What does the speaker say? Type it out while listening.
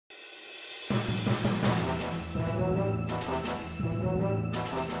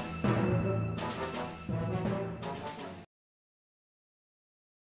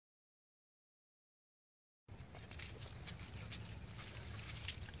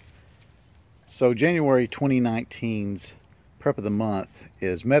So January 2019's prep of the month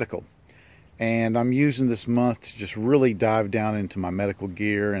is medical, and I'm using this month to just really dive down into my medical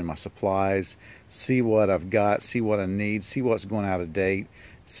gear and my supplies, see what I've got, see what I need, see what's going out of date,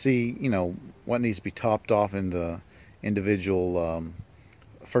 see what needs to be topped off in the individual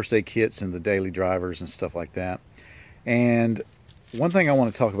first aid kits and the daily drivers and stuff like that. And one thing I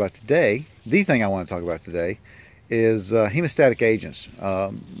want to talk about today, the thing I want to talk about today, is hemostatic agents,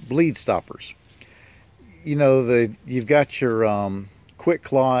 bleed stoppers. You've got your quick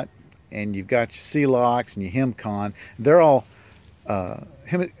clot, and you've got your Celox and your Hemcon. They're all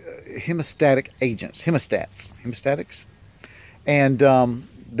hemostatic agents, hemostatics, and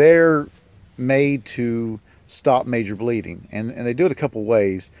they're made to stop major bleeding, and they do it a couple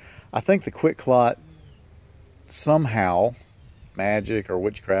ways. I think the quick clot, somehow, magic or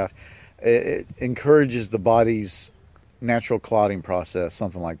witchcraft, it encourages the body's natural clotting process,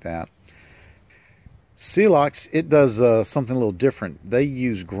 something like that. Celox, it does something a little different. They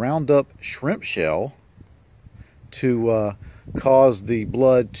use ground up shrimp shell to cause the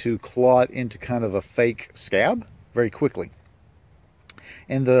blood to clot into kind of a fake scab very quickly.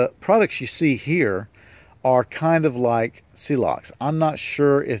 And the products you see here are kind of like Celox. I'm not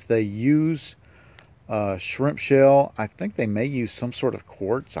sure if they use shrimp shell. I think they may use some sort of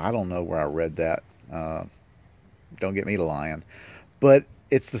quartz. I don't know where I read that. Don't get me to lying. But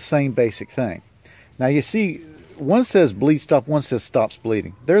it's the same basic thing. Now you see, one says bleed stop, one says stops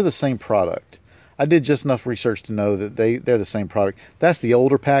bleeding. They're the same product. I did just enough research to know that they're the same product. That's the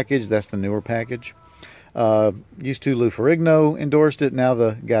older package, that's the newer package. Used to Lou Ferrigno endorsed it, now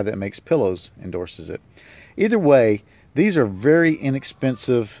the guy that makes pillows endorses it. Either way, these are very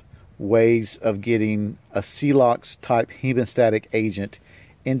inexpensive ways of getting a Celox type hemostatic agent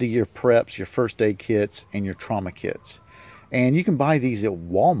into your preps, your first aid kits, and your trauma kits. And you can buy these at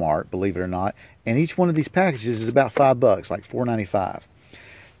Walmart, believe it or not, and each one of these packages is about $5, like $4.95.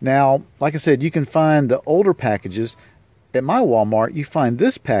 Now, like I said, you can find the older packages at my Walmart. You find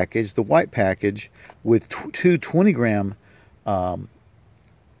this package, the white package, with two 20-gram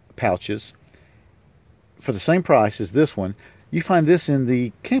pouches for the same price as this one. You find this in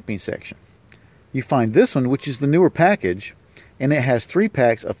the camping section. You find this one, which is the newer package, and it has 3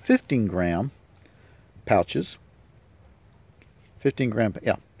 packs of 15-gram pouches. 15-gram,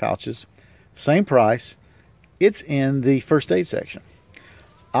 yeah, pouches. Same price. It's in the first aid section.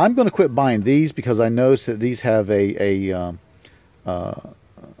 I'm going to quit buying these because I noticed that these have a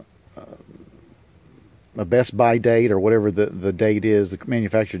best buy date, or whatever the date is, the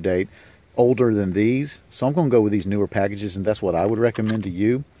manufacture date, older than these. So I'm going to go with these newer packages, and that's what I would recommend to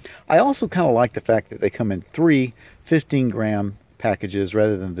you. I also kind of like the fact that they come in 3 15-gram packages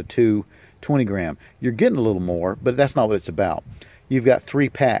rather than the 2 20-gram. You're getting a little more, but that's not what it's about. You've got 3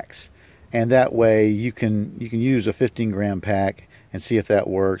 packs, and that way you can use a 15-gram pack and see if that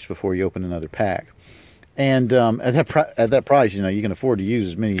works before you open another pack. And at that price, you can afford to use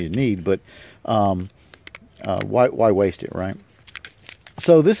as many as you need, but why waste it, right?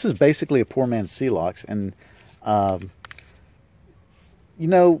 So this is basically a poor man's Celox, and I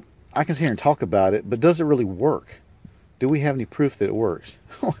can sit here and talk about it, but does it really work? Do we have any proof that it works?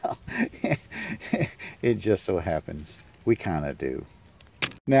 Well, it just so happens we kind of do.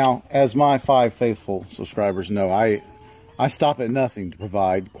 Now, as my 5 faithful subscribers know, I stop at nothing to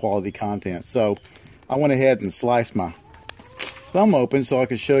provide quality content. So I went ahead and sliced my thumb open so I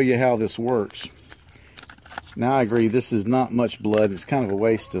could show you how this works. Now, I agree, this is not much blood. It's kind of a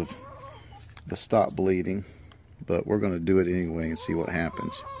waste of the stop bleeding, but we're going to do it anyway and see what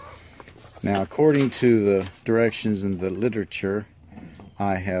happens. Now, according to the directions in the literature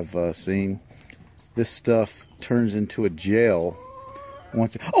I have seen, this stuff turns into a gel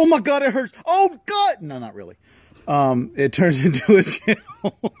once. Oh my God, it hurts! Oh God! No, not really. It turns into a gel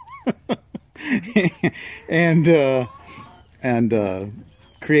and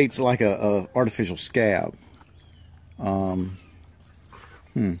creates like a artificial scab.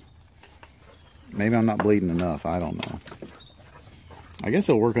 Maybe I'm not bleeding enough. I don't know. I guess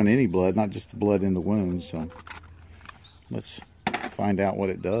it'll work on any blood, not just the blood in the wound. So let's find out what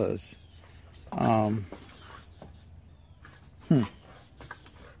it does.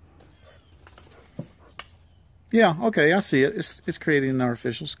 Yeah, okay, I see it. It's creating an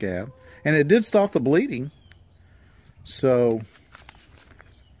artificial scab, and it did stop the bleeding. So,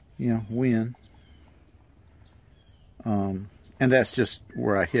 win. And that's just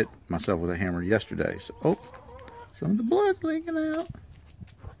where I hit myself with a hammer yesterday. So, Some of the blood's leaking out.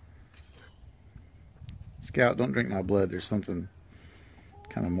 Scout, don't drink my blood. There's something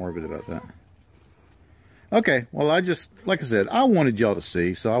kind of morbid about that. Okay, well, like I said, I wanted y'all to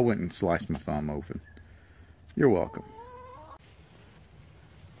see, so I went and sliced my thumb open. You're welcome.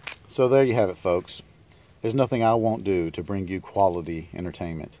 So there you have it, folks. There's nothing I won't do to bring you quality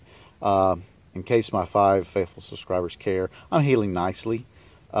entertainment. In case my 5 faithful subscribers care, I'm healing nicely.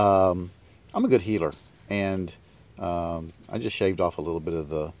 I'm a good healer, and I just shaved off a little bit of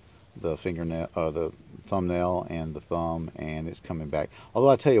the fingernail, the thumbnail and the thumb, and it's coming back. Although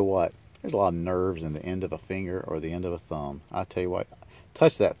I tell you what, there's a lot of nerves in the end of a finger or the end of a thumb. I tell you what,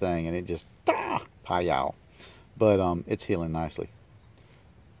 touch that thing and it just pow. But it's healing nicely.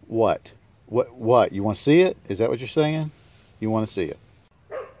 What? You want to see it? Is that what you're saying? You want to see it?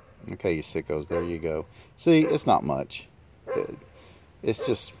 Okay, you sickos, there you go. See, it's not much. It's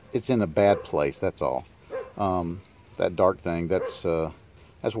just, it's in a bad place, that's all. That dark thing, that's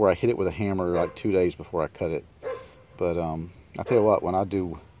where I hit it with a hammer like 2 days before I cut it. But I tell you what, when I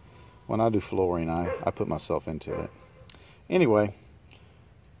do flooring, I put myself into it. Anyway,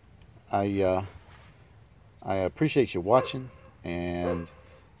 I appreciate you watching, and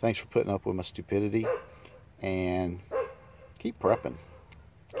thanks for putting up with my stupidity, and keep prepping.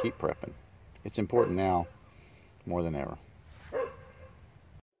 Keep prepping. It's important now more than ever.